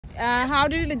how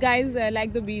did you guys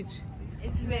like the beach?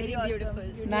 It's very beautiful.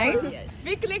 Nice. Yes.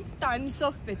 We clicked tons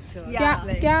of pictures.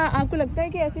 क्या आपको लगता है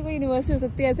कि ऐसी कोई यूनिवर्सिटी हो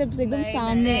सकती है ऐसे एकदम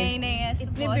सामने? नहीं ऐसे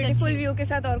इतने बहुत ब्यूटीफुल अच्छी। व्यू के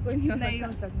साथ और कोई नहीं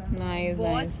हो सकता। Nice,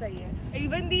 बहुत nice. सही है।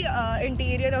 Even the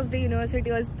interior of the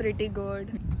university was pretty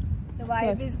good. The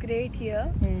vibe is great here.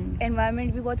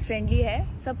 Environment भी बहुत friendly है,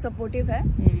 सब supportive है,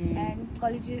 and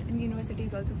college and university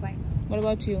is also fine. What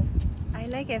about you? I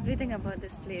like everything about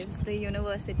this place, the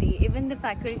university, even the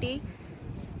faculty.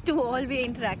 To all we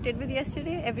interacted with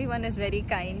yesterday, everyone is very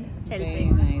kind,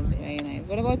 helping. Very nice, very nice.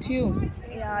 What about you?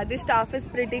 Yeah, the staff is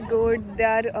pretty good. They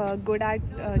are good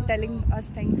at telling us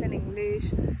things in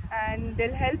English, and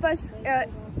they'll help us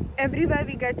everywhere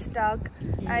we get stuck.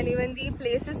 And even the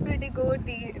place is pretty good.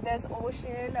 There's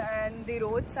ocean, and the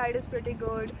roadside is pretty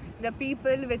good. The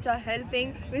people which are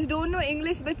helping, which don't know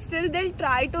English, but still they'll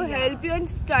try to help you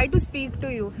and try to speak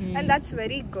to you, and that's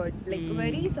very good. Like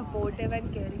very supportive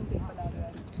and caring people are there.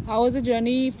 How was the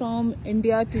journey from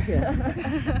India to here?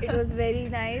 It was very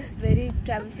nice, very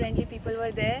travel friendly people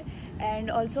were there,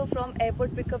 and also from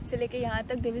airport pickup से लेके यहाँ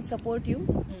तक they will support you.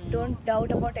 Don't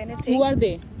doubt about anything. Who are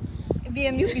they?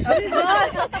 BMU people.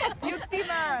 Yukti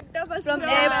ma'am. From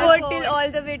airport till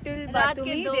all the way till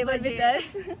Batumi, they were with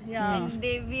us. And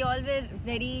we all were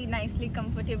very nicely,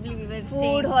 comfortably. We were Food,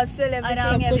 staying hostel, everything,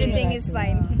 Around. everything is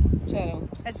fine. Chalo.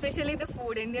 Especially the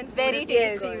food, Indian food. Very is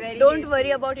tasty, good. very Don't tasty.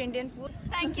 worry about Indian food.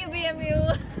 Thank you, BMU.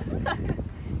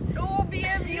 Go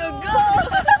BMU, go!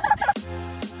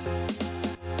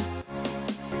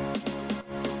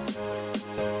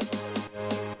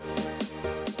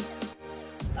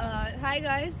 Hi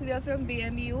guys, we are from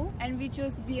BMU and we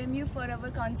chose BMU for our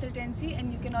consultancy,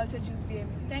 and you can also choose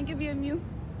BMU. Thank you BMU.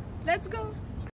 Let's go!